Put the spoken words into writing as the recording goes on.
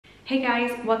Hey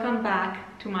guys, welcome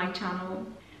back to my channel.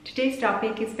 Today's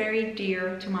topic is very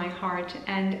dear to my heart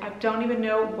and I don't even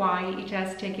know why it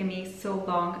has taken me so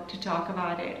long to talk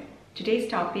about it.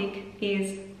 Today's topic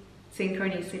is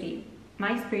synchronicity.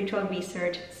 My spiritual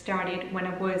research started when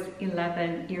I was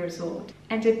 11 years old,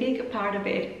 and a big part of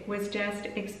it was just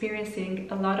experiencing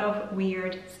a lot of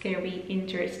weird, scary,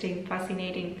 interesting,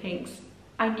 fascinating things.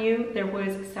 I knew there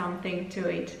was something to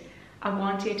it. I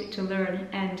wanted to learn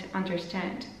and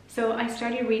understand. So I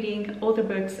started reading all the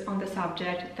books on the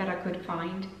subject that I could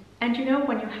find. And you know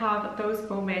when you have those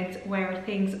moments where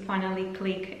things finally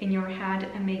click in your head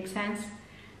and make sense?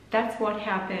 That's what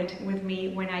happened with me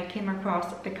when I came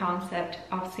across the concept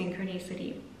of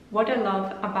synchronicity. What I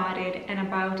love about it and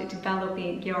about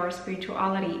developing your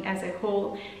spirituality as a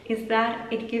whole is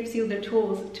that it gives you the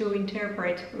tools to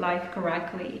interpret life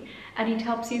correctly, and it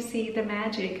helps you see the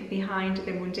magic behind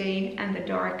the mundane and the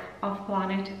dark of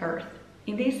planet Earth.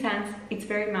 In this sense, it's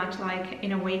very much like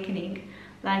an awakening,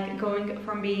 like going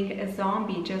from being a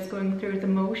zombie just going through the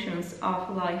motions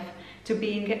of life to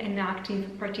being an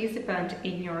active participant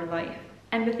in your life.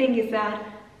 And the thing is that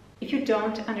if you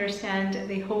don't understand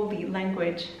the holy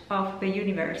language of the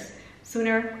universe,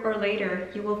 sooner or later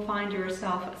you will find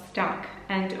yourself stuck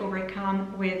and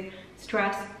overcome with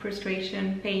stress,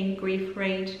 frustration, pain, grief,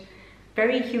 rage.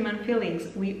 Very human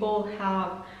feelings we all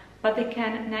have, but they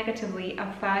can negatively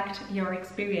affect your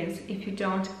experience if you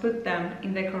don't put them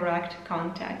in the correct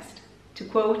context. To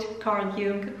quote Carl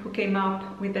Jung, who came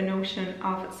up with the notion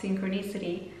of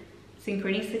synchronicity,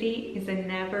 synchronicity is a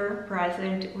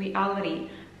never-present reality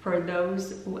for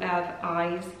those who have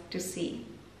eyes to see.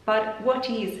 But what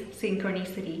is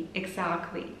synchronicity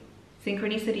exactly?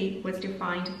 Synchronicity was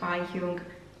defined by Jung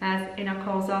as an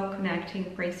causal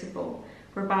connecting principle,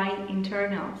 whereby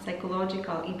internal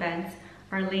psychological events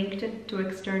are linked to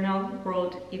external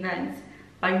world events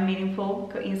by meaningful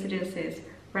coincidences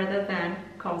rather than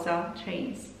causal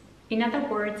chains. In other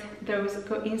words, those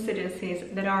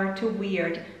coincidences that are too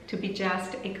weird to be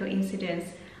just a coincidence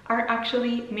are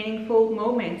actually meaningful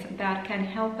moments that can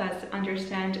help us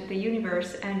understand the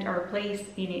universe and our place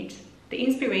in it. The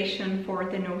inspiration for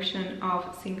the notion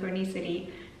of synchronicity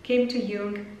came to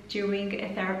Jung during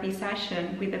a therapy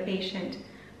session with a patient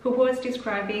who was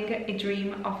describing a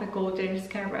dream of a golden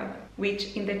scarab,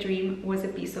 which in the dream was a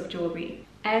piece of jewelry.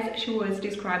 As she was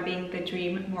describing the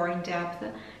dream more in depth,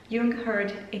 Jung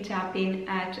heard a tapping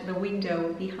at the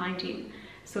window behind him.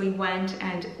 So he went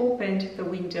and opened the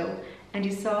window and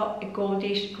he saw a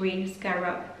goldish green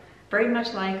scarab, very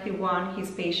much like the one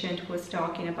his patient was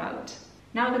talking about.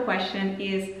 Now the question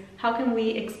is, how can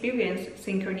we experience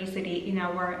synchronicity in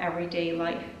our everyday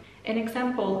life? An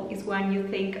example is when you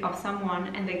think of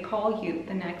someone and they call you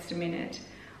the next minute,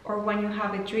 or when you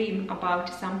have a dream about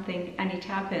something and it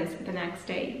happens the next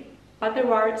day. But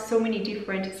there are so many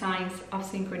different signs of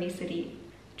synchronicity.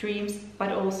 Dreams,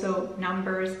 but also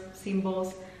numbers,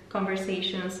 symbols,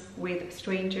 conversations with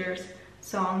strangers,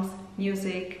 songs,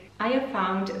 music. I have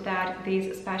found that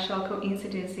these special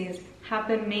coincidences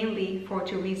happen mainly for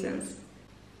two reasons.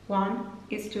 One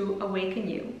is to awaken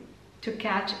you, to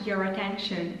catch your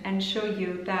attention and show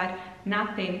you that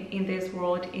nothing in this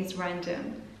world is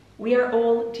random. We are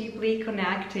all deeply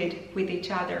connected with each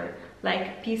other,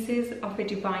 like pieces of a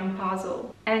divine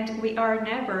puzzle, and we are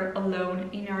never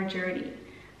alone in our journey.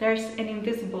 There's an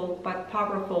invisible but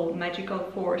powerful magical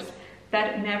force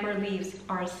that never leaves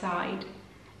our side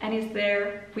and is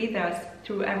there with us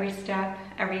through every step,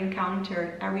 every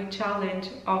encounter, every challenge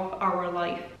of our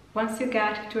life. Once you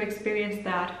get to experience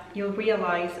that, you'll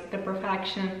realize the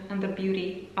perfection and the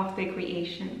beauty of the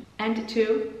creation. And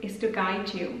two is to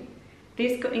guide you.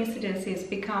 These coincidences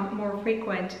become more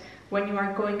frequent when you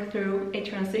are going through a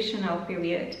transitional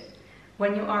period,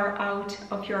 when you are out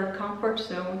of your comfort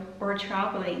zone or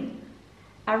traveling.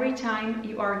 Every time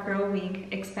you are growing,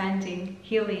 expanding,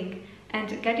 healing,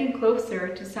 and getting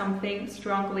closer to something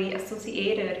strongly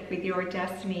associated with your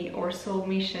destiny or soul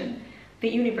mission, the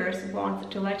universe wants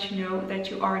to let you know that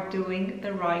you are doing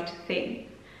the right thing.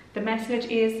 The message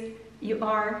is you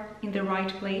are in the right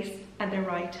place at the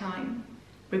right time.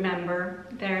 Remember,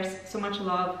 there's so much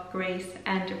love, grace,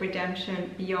 and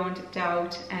redemption beyond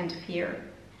doubt and fear.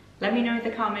 Let me know in the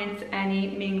comments any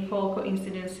meaningful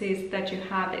coincidences that you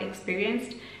have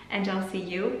experienced, and I'll see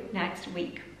you next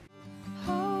week.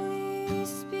 Holy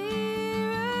Spirit.